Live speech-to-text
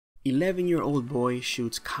11-year-old boy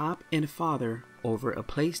shoots cop and father over a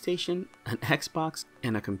PlayStation, an Xbox,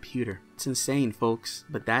 and a computer. It's insane, folks,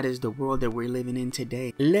 but that is the world that we're living in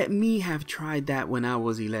today. Let me have tried that when I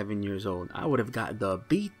was 11 years old. I would have got the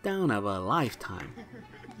beatdown of a lifetime.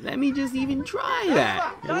 Let me just even try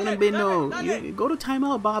that. There wouldn't have been no, go to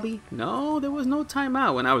timeout, Bobby. No, there was no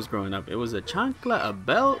timeout when I was growing up. It was a chancla, a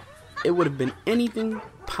belt. It would have been anything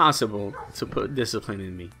possible to put discipline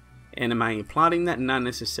in me. And am I applauding that? Not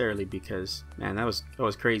necessarily, because man, that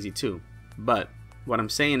was crazy too. But what I'm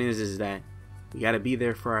saying is that we gotta be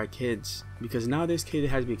there for our kids, because now this kid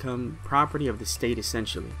has become property of the state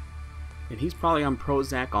essentially, and he's probably on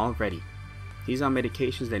Prozac already. He's on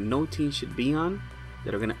medications that no teen should be on,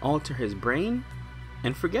 that are gonna alter his brain,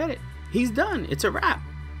 and forget it. He's done. It's a wrap.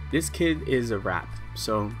 This kid is a wrap.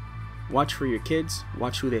 So watch for your kids,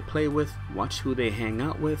 watch who they play with, watch who they hang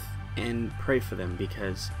out with, and pray for them,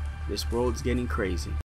 because this world's getting crazy.